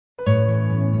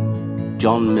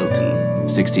John Milton,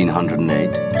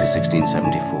 1608 to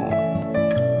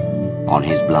 1674, on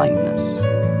his blindness.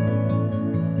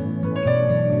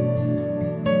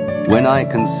 When I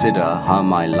consider how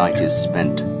my light is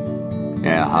spent,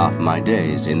 ere half my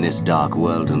days in this dark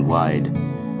world and wide,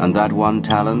 and that one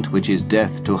talent which is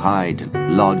death to hide,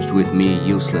 lodged with me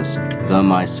useless, though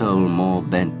my soul more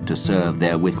bent to serve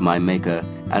there with my Maker,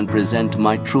 and present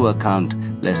my true account,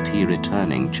 lest he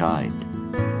returning chide.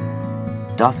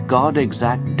 Doth God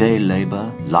exact day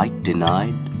labour, light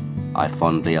denied? I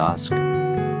fondly ask.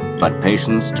 But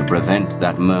patience to prevent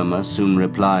that murmur soon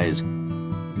replies,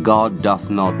 God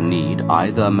doth not need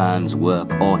either man's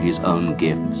work or his own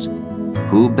gifts.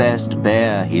 Who best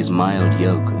bear his mild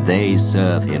yoke, they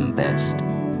serve him best.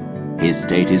 His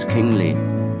state is kingly,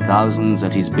 thousands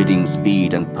at his bidding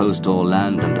speed, and post o'er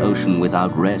land and ocean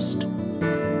without rest.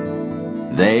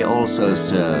 They also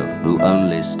serve who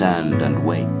only stand and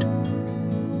wait.